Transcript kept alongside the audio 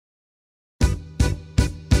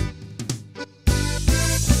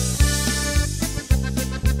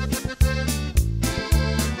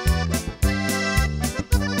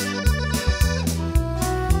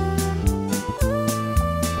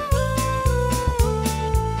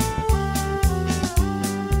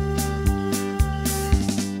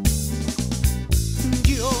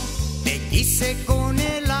hice con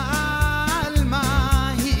el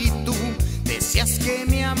alma y tú decías que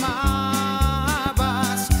me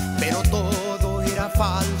amabas, pero todo era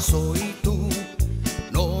falso y tú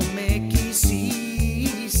no me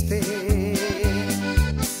quisiste.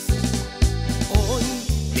 Hoy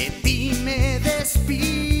de ti me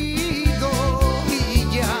despido y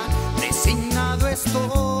ya resignado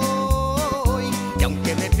estoy, y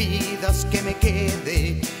aunque me pidas que me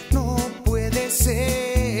quede, no puede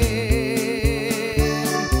ser,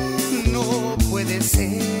 no puede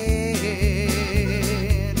ser.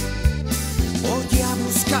 Voy a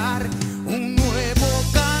buscar un nuevo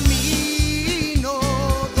camino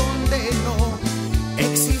donde no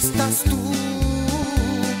existas tú,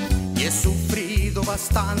 y he sufrido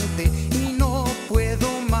bastante y no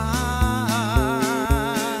puedo más,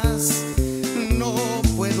 no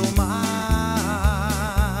puedo más.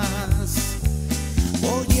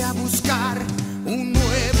 Voy a buscar un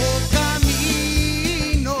nuevo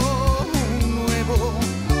camino, un nuevo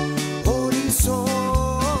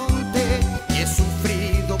horizonte, y he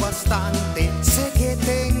sufrido bastante. Sé que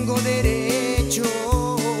tengo derecho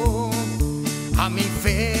a mi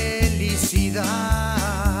felicidad.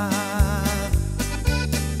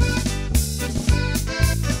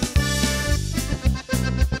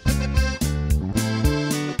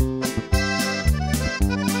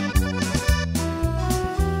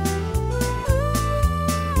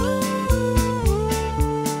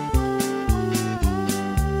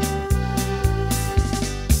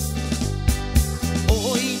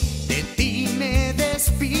 Hoy de ti me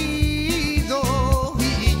despido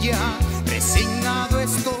y ya resignado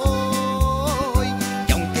estoy,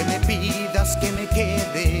 y aunque me pidas que me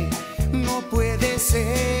quede, no puede ser,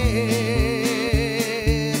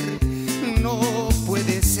 no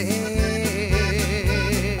puede ser.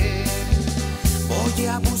 Voy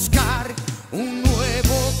a buscar un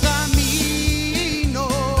nuevo camino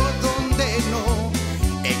donde no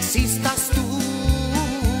existas tú,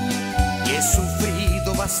 y he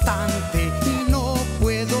sufrido bastante y no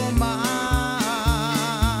puedo más,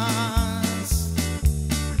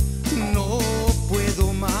 no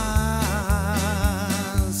puedo más.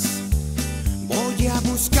 Voy a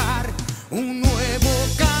buscar un nuevo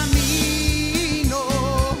camino,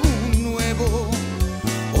 un nuevo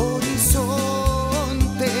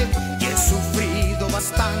horizonte, y he sufrido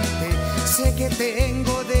bastante. Sé que te